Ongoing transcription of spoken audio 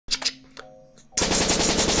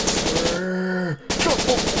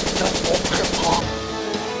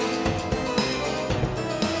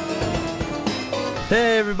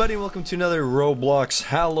everybody, welcome to another Roblox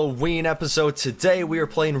Halloween episode. Today we are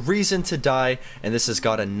playing Reason to Die, and this has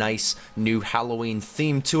got a nice new Halloween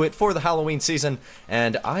theme to it for the Halloween season.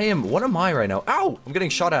 And what am I right now? Ow! I'm getting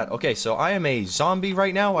shot at. Okay, so I am a zombie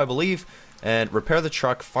right now, I believe. And repair the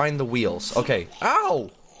truck, find the wheels. Okay, ow!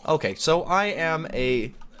 Okay, so I am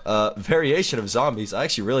a variation of zombies. I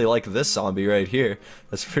actually really like this zombie right here.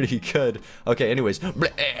 That's pretty good. Okay, anyways.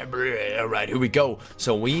 Alright, here we go.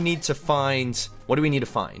 So we need to find... What do we need to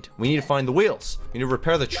find? We need to find the wheels. We need to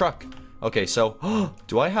repair the truck. Okay, so...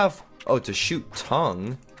 do I have... Oh, to shoot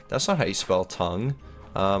tongue? That's not how you spell tongue.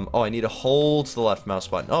 Oh, I need to hold the left mouse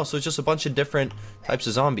button. Oh, so it's just a bunch of different types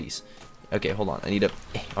of zombies. Okay, hold on. I need to...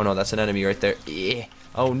 Oh, no, that's an enemy right there.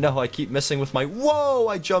 Oh no, I keep missing with my... Whoa,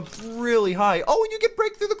 I jumped really high. Oh, and you can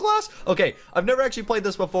break through the glass? Okay, I've never actually played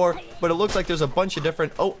this before, but it looks like there's a bunch of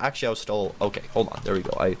different... Oh, actually, I was still... Okay, hold on. There we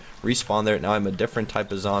go. I respawned there. Now I'm a different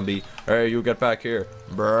type of zombie. Hey, you get back here.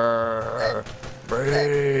 Brrr.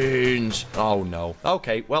 Brains. Oh, no.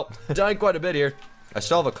 Okay, well, dying quite a bit here. I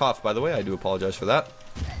still have a cough, by the way. I do apologize for that.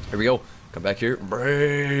 Here we go. Come back here.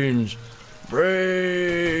 Brains.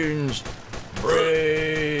 Brains.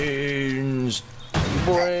 Brains.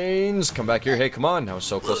 Brains, come back here. Hey, come on. I was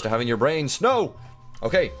so close to having your brains. No!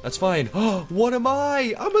 Okay, that's fine. What am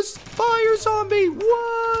I? I'm a fire zombie.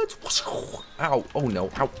 What? Ow. Oh, no.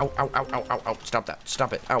 Ow, ow, ow, ow, ow, ow, ow. Stop that.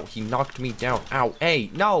 Stop it. Ow, he knocked me down. Ow. Hey,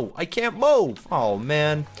 no. I can't move. Oh,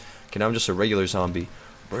 man. Okay, now I'm just a regular zombie.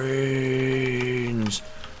 Brains.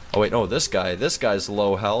 Oh, wait. No, this guy. This guy's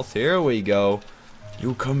low health. Here we go.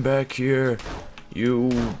 You come back here. You...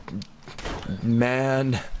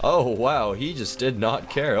 Man. Oh, wow, he just did not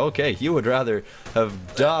care. Okay, he would rather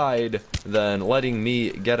have died than letting me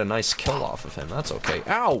get a nice kill off of him. That's okay.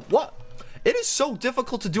 Ow, what? It is so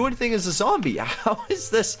difficult to do anything as a zombie. How is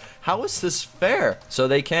this fair? So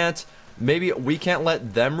they can't, maybe we can't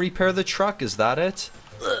let them repair the truck, is that it?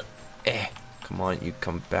 Come on, you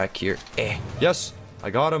come back here. Yes, I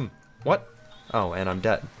got him. What? Oh, and I'm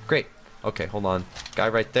dead. Great. Okay, hold on. Guy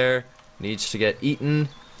right there needs to get eaten.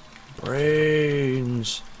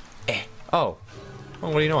 Brains. Oh.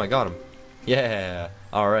 Well, what do you know? I got him. Yeah.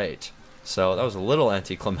 Alright. So, that was a little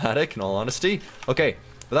anticlimactic, in all honesty. Okay.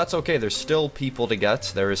 But that's okay. There's still people to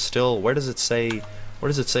get. There is still... Where does it say... Where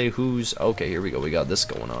does it say who's... Okay, here we go. We got this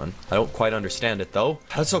going on. I don't quite understand it, though.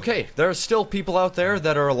 That's okay. There are still people out there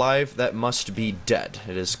that are alive that must be dead.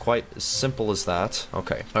 It is quite as simple as that.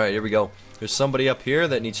 Okay. Alright, here we go. There's somebody up here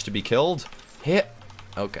that needs to be killed. Hit.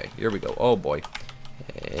 Okay, here we go. Oh, boy.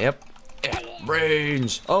 Yep.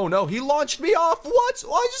 Brains. Oh no, he launched me off. What?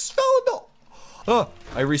 Oh, I just fell in the... Oh,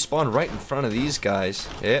 I respawned right in front of these guys.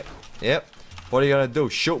 Yep. Yep. What are you gonna do?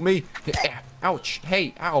 Shoot me? Ouch.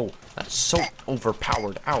 Hey, ow. That's so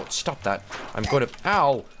overpowered. Ow, stop that. I'm gonna...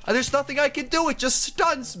 Ow. There's nothing I can do. It just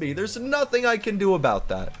stuns me. There's nothing I can do about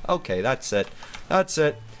that. Okay, that's it. That's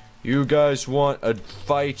it. You guys want a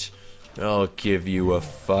fight? I'll give you a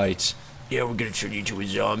fight. Yeah, we're gonna turn you into a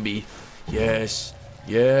zombie. Yes.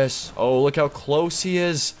 Yes. Oh, look how close he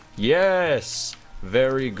is. Yes.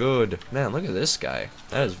 Very good. Man, look at this guy.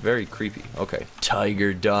 That is very creepy. Okay.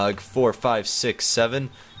 Tiger Dog 4567.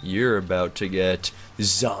 You're about to get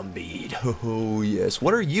zombied. Oh, yes.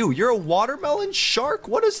 What are you? You're a watermelon shark?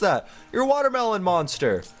 What is that? You're a watermelon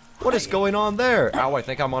monster. What is going on there? Ow, I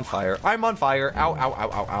think I'm on fire. I'm on fire. Ow, ow, ow,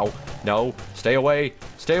 ow, ow. No. Stay away.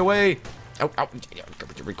 Stay away. Ow, ow.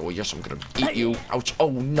 Here we go. Yes, I'm gonna eat you. Ouch. Oh,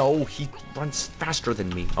 no. He runs faster than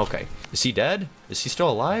me. Okay. Is he dead? Is he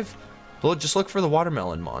still alive? Well, just look for the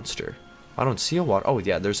watermelon monster. I don't see a water... Oh,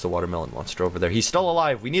 yeah, there's the watermelon monster over there. He's still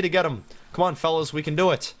alive. We need to get him. Come on, fellas. We can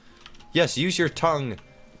do it. Yes, use your tongue.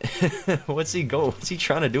 What's he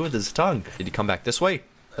trying to do with his tongue? Did he come back this way?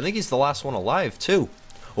 I think he's the last one alive, too.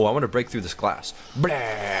 Oh, I want to break through this glass.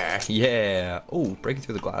 Blah. Yeah. Oh, breaking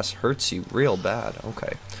through the glass hurts you real bad.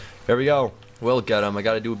 Okay. Here we go. We'll get him. I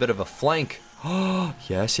gotta do a bit of a flank. Oh,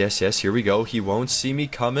 yes, yes, yes. Here we go. He won't see me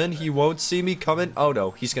coming. He won't see me coming. Oh,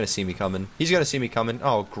 no. He's gonna see me coming. He's gonna see me coming.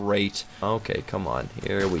 Oh, great. Okay, come on.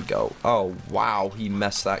 Here we go. Oh, wow. He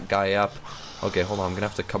messed that guy up. Okay, hold on. I'm gonna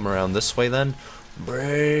have to come around this way then.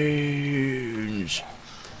 Brains.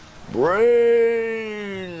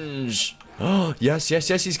 Brains. Oh, yes,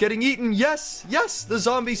 yes, yes. He's getting eaten. Yes, yes. The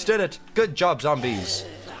zombies did it. Good job, zombies.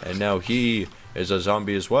 And now he is a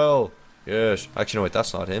zombie as well. Yes. Actually, no, wait,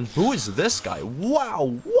 that's not him. Who is this guy?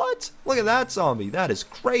 Wow, what? Look at that zombie. That is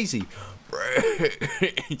crazy.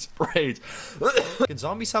 Brains, brains. Can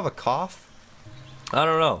zombies have a cough? I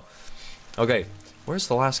don't know. Okay, where's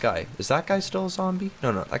the last guy? Is that guy still a zombie?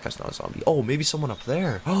 No, no, that guy's not a zombie. Oh, maybe someone up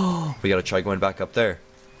there. Oh, we gotta try going back up there.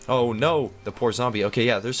 Oh no, the poor zombie. Okay,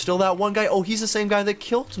 yeah, there's still that one guy. Oh, he's the same guy that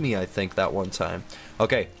killed me, I think, that one time.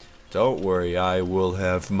 Okay, don't worry, I will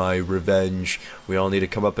have my revenge. We all need to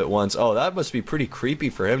come up at once. Oh, that must be pretty creepy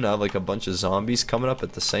for him to have like a bunch of zombies coming up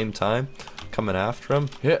at the same time, coming after him.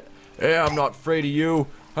 Yeah, I'm not afraid of you.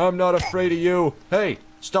 I'm not afraid of you. Hey,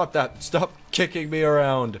 stop that. Stop kicking me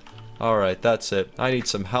around. Alright, that's it. I need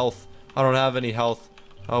some health. I don't have any health.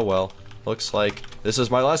 Oh well, looks like this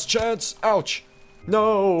is my last chance. Ouch.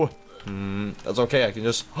 No! That's okay, I can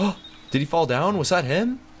just... Oh, did he fall down? Was that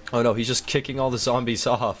him? Oh no, he's just kicking all the zombies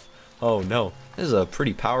off. Oh no, this is a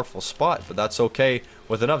pretty powerful spot, but that's okay.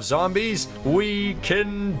 With enough zombies, we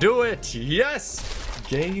can do it! Yes!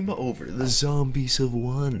 Game over. The zombies have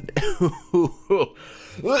won.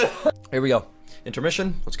 Here we go.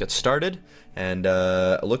 Intermission. Let's get started. And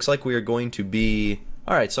it looks like we are going to be...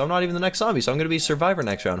 Alright, so I'm not even the next zombie, so I'm going to be Survivor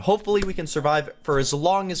next round. Hopefully we can survive for as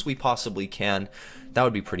long as we possibly can. That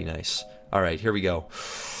would be pretty nice. Alright, here we go.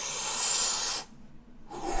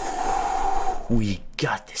 We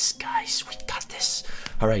got this, guys. We got this.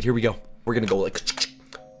 Alright, here we go. We're going to go like...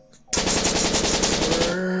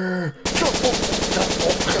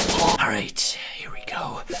 Alright, here we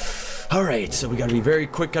go. Alright, so we gotta be very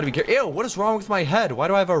quick, gotta be careful. Ew, what is wrong with my head? Why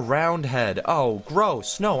do I have a round head? Oh,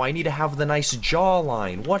 gross. No, I need to have the nice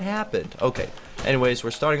jawline. What happened? Okay. Anyways,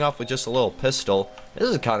 we're starting off with just a little pistol. This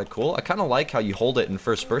is kind of cool. I kind of like how you hold it in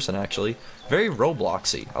first person, actually. Very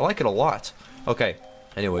Robloxy. I like it a lot. Okay.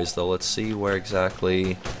 Anyways, though, let's see where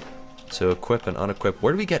exactly to equip and unequip.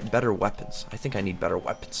 Where do we get better weapons? I think I need better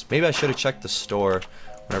weapons. Maybe I should have checked the store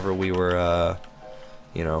whenever we were,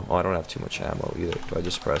 you know, oh, I don't have too much ammo either. Do I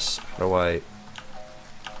just press, how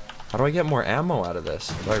do I get more ammo out of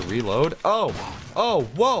this? Do I reload? Oh,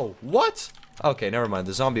 whoa, what? Okay, never mind,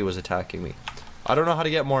 the zombie was attacking me. I don't know how to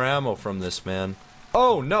get more ammo from this, man.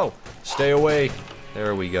 Oh, no, stay away.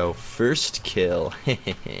 There we go, first kill.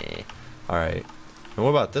 Alright, and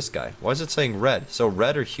what about this guy? Why is it saying red? So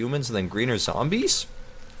red are humans and then green are zombies?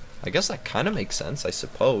 I guess that kind of makes sense, I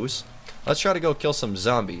suppose. Let's try to go kill some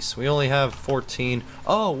zombies. We only have 14.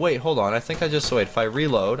 Oh, wait, hold on. I think I just... Wait, if I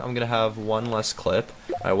reload, I'm going to have one less clip.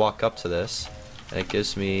 I walk up to this, and it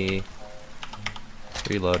gives me...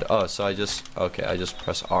 Reload. Oh, so I just... Okay, I just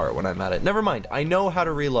press R when I'm at it. Never mind. I know how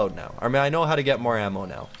to reload now. I mean, I know how to get more ammo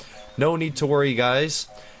now. No need to worry, guys.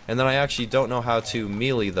 And then I actually don't know how to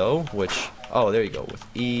melee, though, which... Oh, there you go, with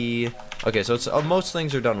E. Okay, so it's most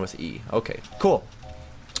things are done with E. Okay, cool.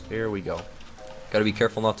 Here we go. Gotta be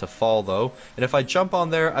careful not to fall, though. And if I jump on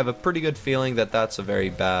there, I have a pretty good feeling that that's a very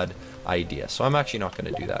bad idea. So I'm actually not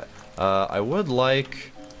gonna do that. I would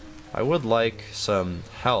like some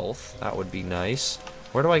health. That would be nice.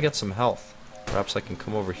 Where do I get some health? Perhaps I can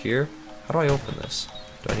come over here. How do I open this?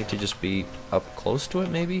 Do I need to just be up close to it,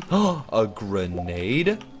 maybe? Oh, a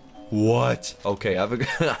grenade? What? Okay, I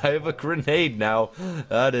have a grenade now.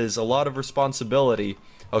 That is a lot of responsibility.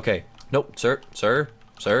 Okay. Nope, sir.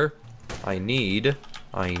 I need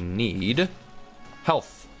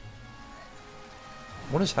health.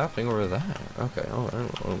 What is happening over there? Okay,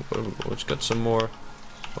 let's get some more.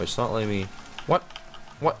 Wait, it's not letting me. What?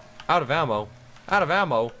 Out of ammo? Out of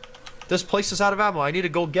ammo? This place is out of ammo. I need to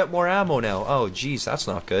go get more ammo now. Oh, jeez, that's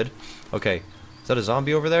not good. Okay, is that a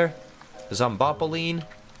zombie over there? A zombopoline?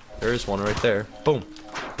 There is one right there. Boom,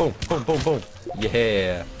 boom, boom, boom, boom.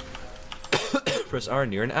 Yeah. Press R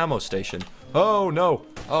near an ammo station. Oh no.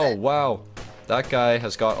 Oh wow. That guy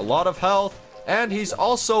has got a lot of health, and he's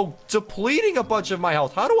also depleting a bunch of my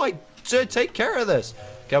health. How do I take care of this?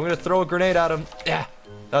 Okay, I'm gonna throw a grenade at him. Yeah,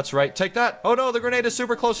 that's right. Take that. Oh no, the grenade is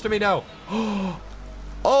super close to me now.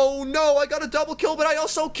 Oh no, I got a double kill, but I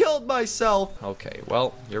also killed myself. Okay,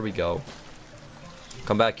 well, here we go.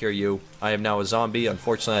 Come back here, you. I am now a zombie.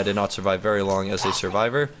 Unfortunately, I did not survive very long as a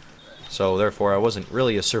survivor. So, therefore, I wasn't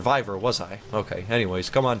really a survivor, was I? Okay, anyways,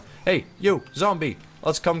 come on. Hey, you, zombie.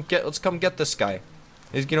 Let's come get this guy.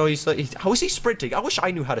 How is he sprinting? I wish I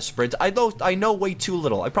knew how to sprint. I know way too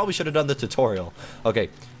little. I probably should have done the tutorial. Okay,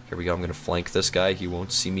 here we go. I'm gonna flank this guy. He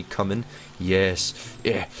won't see me coming. Yes.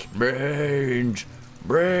 Yeah. Brains.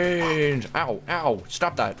 Ow.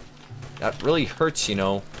 Stop that. That really hurts, you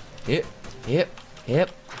know. Yep.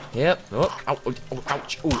 Oh,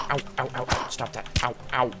 ouch. Ooh, ow. Stop that.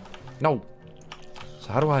 Ow. No.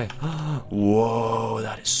 So how do I... Whoa,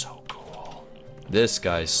 that is so cool. This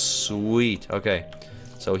guy's sweet. Okay.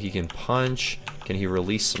 So he can punch. Can he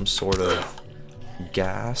release some sort of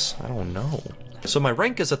gas? I don't know. So my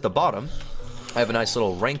rank is at the bottom. I have a nice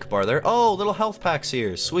little rank bar there. Oh, little health packs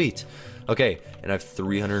here. Sweet. Okay, and I have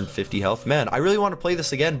 350 health. Man, I really want to play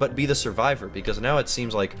this again, but be the survivor, because now it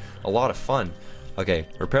seems like a lot of fun. Okay,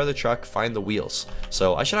 repair the truck, find the wheels.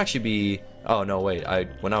 So I should actually be... Oh, no, wait.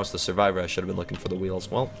 When I was the survivor, I should have been looking for the wheels.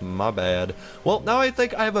 Well, my bad. Well, now I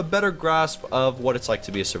think I have a better grasp of what it's like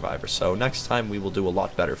to be a survivor. So next time we will do a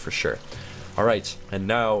lot better for sure. Alright, and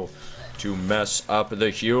now to mess up the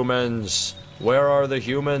humans. Where are the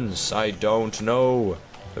humans? I don't know.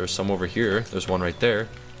 There's some over here. There's one right there.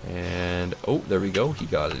 And, oh, there we go. He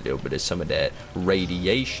got a little bit of some of that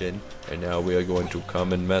radiation. And now we are going to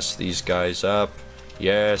come and mess these guys up.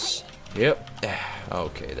 Yes. Yep.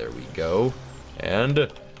 Okay, there we go.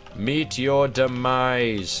 And meet your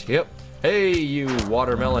demise. Yep. Hey, you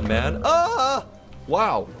watermelon man. Ah!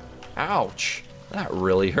 Wow. Ouch. That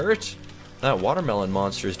really hurt. That watermelon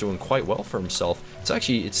monster is doing quite well for himself. It's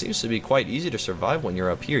actually, it seems to be quite easy to survive when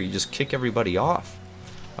you're up here. You just kick everybody off.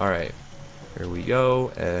 Alright. Here we go.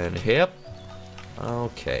 And hip.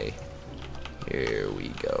 Okay. Here we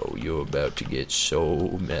go. You're about to get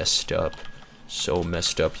so messed up. So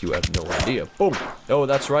messed up you have no idea. Boom. Oh,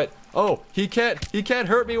 that's right. Oh, he can't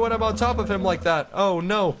hurt me when I'm on top of him like that. Oh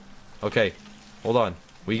no. Okay. Hold on.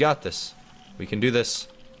 We got this. We can do this.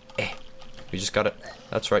 We just got it.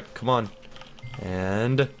 That's right. Come on.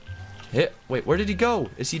 And hit. Wait, where did he go?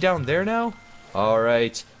 Is he down there now? All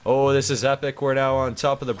right. Oh, this is epic. We're now on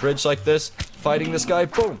top of the bridge like this, fighting this guy.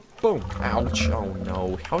 Boom. Boom. Ouch. Oh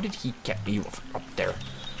no. How did he get me up there?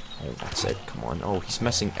 Oh, that's it. Come on. Oh, he's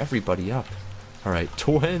messing everybody up. Alright,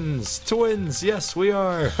 twins! Twins! Yes, we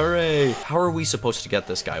are! Hooray! How are we supposed to get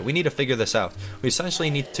this guy? We need to figure this out. We essentially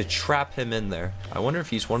need to trap him in there. I wonder if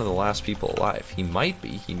he's one of the last people alive. He might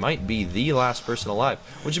be. He might be the last person alive.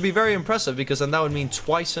 Which would be very impressive because then that would mean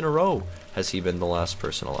twice in a row has he been the last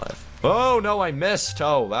person alive. Oh, no, I missed!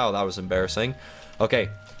 Oh, wow, that was embarrassing. Okay,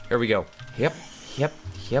 here we go. Yep, yep,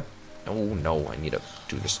 yep. Oh, no, I need to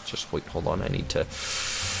do this. Just wait, hold on, I need to...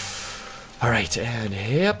 Alright, and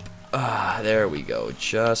yep. There we go.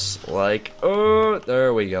 Just like, oh,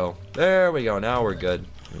 there we go. There we go. Now we're good.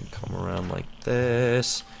 And come around like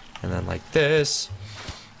this, and then like this.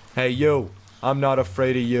 Hey, you. I'm not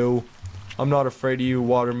afraid of you. I'm not afraid of you,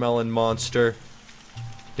 watermelon monster.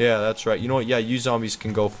 Yeah, that's right. You know what? Yeah, you zombies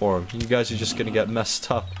can go for him. You guys are just gonna get messed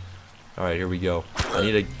up. Alright, here we go. I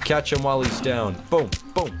need to catch him while he's down. Boom,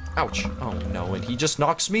 boom. Ouch. Oh, no, and he just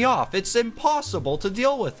knocks me off. It's impossible to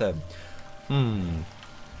deal with him.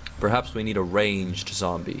 Perhaps we need a ranged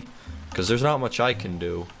zombie, because there's not much I can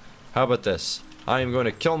do. How about this? I am going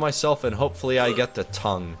to kill myself and hopefully I get the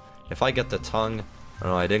tongue. If I get the tongue... Oh,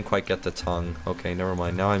 no, I didn't quite get the tongue. Okay, never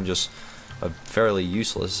mind. Now I'm just a fairly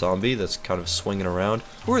useless zombie that's kind of swinging around.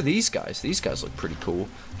 Who are these guys? These guys look pretty cool.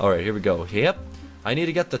 Alright, here we go. Yep. I need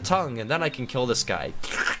to get the tongue and then I can kill this guy.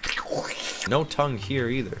 No tongue here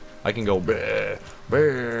either. I can go... Bleh,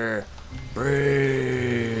 bleh,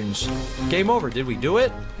 brains. Game over. Did we do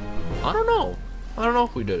it? I don't know. I don't know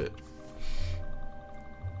if we did it.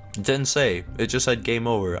 It didn't say. It just said game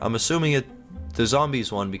over. I'm assuming the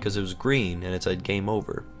zombies won because it was green and it said game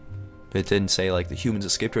over. It didn't say like the humans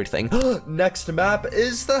escaped or anything. Next map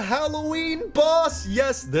is the Halloween boss.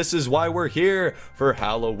 Yes, this is why we're here, for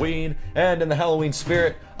Halloween. And in the Halloween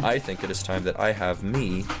spirit, I think it is time that I have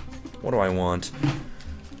me. What do I want?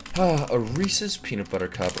 A Reese's peanut butter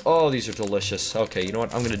cup. Oh, these are delicious. Okay, you know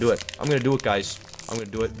what? I'm gonna do it. I'm gonna do it, guys. I'm gonna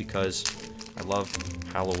do it because I love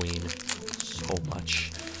Halloween so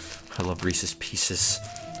much. I love Reese's Pieces.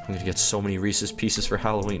 I'm gonna get so many Reese's Pieces for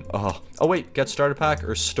Halloween. Oh wait, get starter pack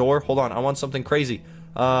or store. Hold on, I want something crazy.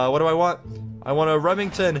 What do I want? I want a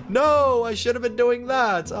Remington. No, I should have been doing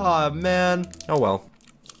that. Aw, man. Oh well.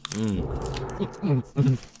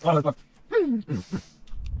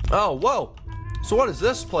 Oh, whoa. So what is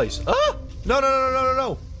this place? Ah!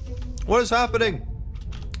 No. What is happening?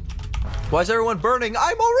 Why is everyone burning?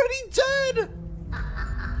 I'm already dead!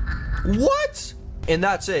 What? And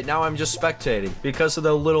that's it. Now I'm just spectating because of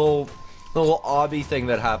the little obby thing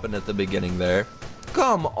that happened at the beginning there.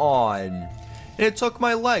 Come on. And it took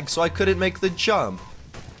my leg, so I couldn't make the jump.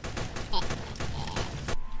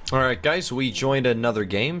 Alright guys, we joined another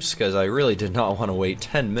game because I really did not want to wait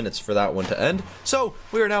 10 minutes for that one to end. So,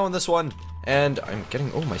 we are now in this one. And I'm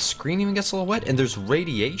getting, oh, my screen even gets a little wet, and there's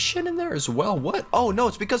radiation in there as well. What? Oh, no,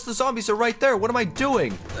 it's because the zombies are right there. What am I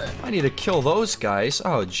doing? I need to kill those guys.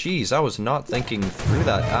 Oh, jeez, I was not thinking through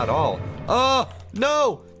that at all. Oh,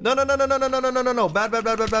 no. No.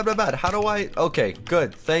 Bad. How do I? Okay,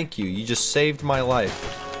 good. Thank you. You just saved my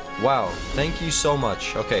life. Wow, thank you so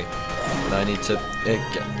much. Okay, and I need to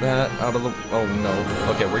get that out of the, oh, no.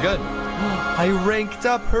 Okay, we're good. I ranked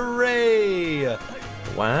up, hooray.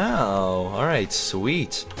 Wow, alright,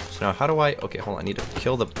 sweet. So now how do I, okay, hold on, I need to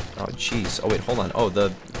kill the, oh jeez, oh wait, hold on, oh,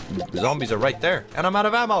 the zombies are right there, and I'm out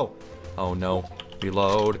of ammo. Oh no,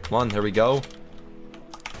 Reload. Come on, there we go.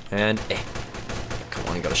 And, come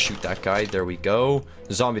on, you gotta shoot that guy. There we go.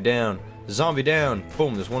 Zombie down. Zombie down.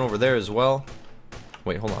 Boom, there's one over there as well.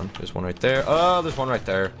 Wait, hold on. There's one right there. Oh, there's one right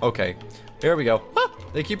there. Okay. Here we go. Ah,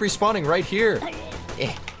 they keep respawning right here.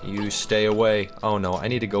 You stay away. Oh, no. I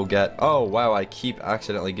need to go get... Oh, wow. I keep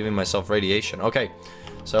accidentally giving myself radiation. Okay.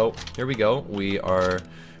 So, here we go. We are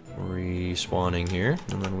respawning here.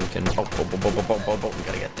 And then we can... Oh, we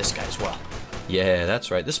gotta get this guy as well. Yeah, that's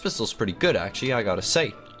right. This pistol's pretty good, actually. I gotta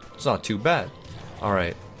say. It's not too bad.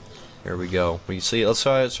 Alright. Here we go. We see. Let's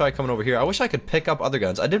try coming over here. I wish I could pick up other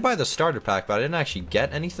guns. I did buy the starter pack, but I didn't actually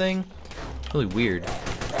get anything. Really weird.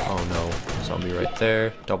 Oh no. Zombie right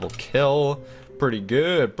there. Double kill. Pretty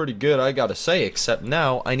good. Pretty good, I gotta say. Except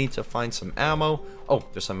now, I need to find some ammo. Oh,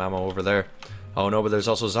 there's some ammo over there. Oh no, but there's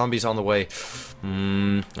also zombies on the way.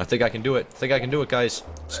 I think I can do it. I think I can do it, guys.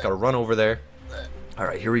 Just gotta run over there.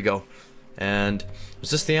 Alright, here we go. And was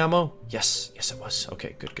this the ammo? Yes. Yes, it was.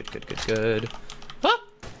 Okay, good, good, good, good, good. Ah!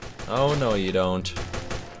 Oh, no, you don't.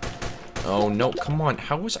 Oh, no. Come on.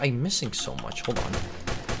 How was I missing so much? Hold on.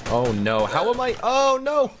 Oh, no. How am I? Oh,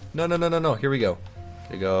 no. No, no, no, no, no. Here we go.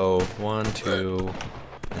 Here we go. 1, 2.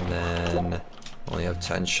 And then only have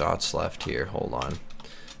 10 shots left here. Hold on.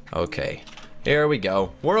 Okay. Here we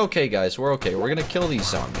go. We're okay, guys. We're okay. We're going to kill these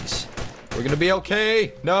zombies. We're going to be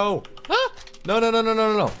okay. No. Ah! No, no, no, no,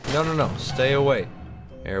 no, no, no. No, no, no. Stay away.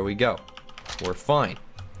 There we go. We're fine.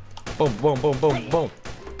 Boom, boom, boom, boom, boom.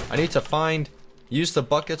 I need to use the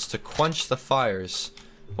buckets to quench the fires.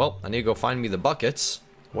 Well, I need to go find me the buckets.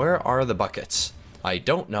 Where are the buckets? I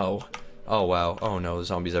don't know. Oh, wow. Oh, no,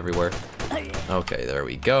 zombies everywhere. Okay, there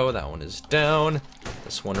we go. That one is down.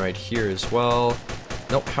 This one right here as well.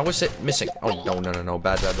 Nope, how is it missing? Oh, no, no, no, no.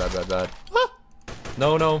 Bad, bad, bad, bad, bad. Ah!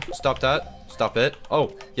 No, no. Stop that. Stop it.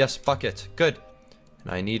 Oh, yes, bucket. Good.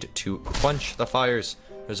 And I need to quench the fires.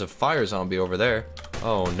 There's a fire zombie over there.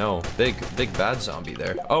 Oh no, big bad zombie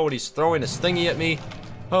there. Oh, and he's throwing his thingy at me.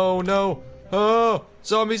 Oh no. Oh,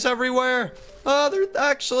 zombies everywhere. Oh, they're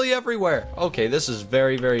actually everywhere. Okay, this is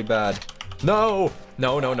very, very bad. No.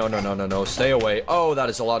 No, no, no, no, no, no, no. Stay away. Oh, that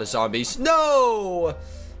is a lot of zombies. No.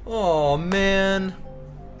 Oh, man.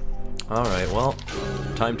 Alright, well,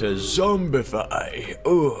 time to zombify.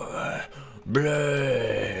 Ugh.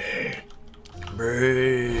 Bleh.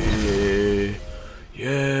 Brains.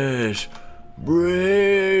 Yes.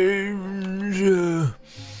 Brains.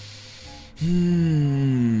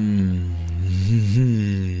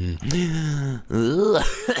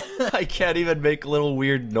 I can't even make little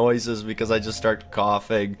weird noises because I just start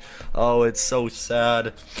coughing. Oh, it's so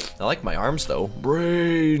sad. I like my arms though.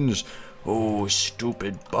 Brains. Oh,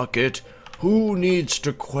 stupid bucket. Who needs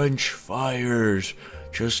to quench fires?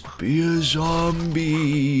 Just be a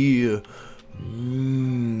zombie.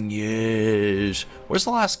 Yes. Where's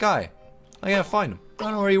the last guy? I gotta find him. I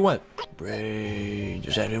don't know where he went. Brains.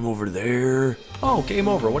 Is that him over there? Oh, game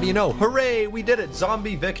over. What do you know? Hooray! We did it!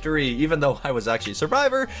 Zombie victory! Even though I was actually a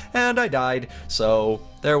survivor and I died. So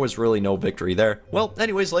there was really no victory there. Well,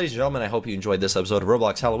 anyways, ladies and gentlemen, I hope you enjoyed this episode of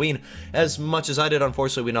Roblox Halloween as much as I did.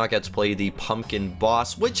 Unfortunately, we did not get to play the pumpkin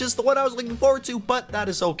boss, which is the one I was looking forward to, but that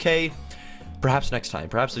is okay. Perhaps next time.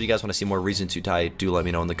 Perhaps if you guys want to see more Reason to Die, do let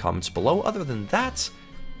me know in the comments below. Other than that,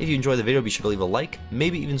 if you enjoyed the video, be sure to leave a like,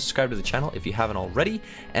 maybe even subscribe to the channel if you haven't already.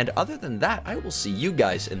 And other than that, I will see you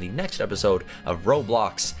guys in the next episode of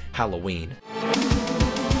Roblox Halloween.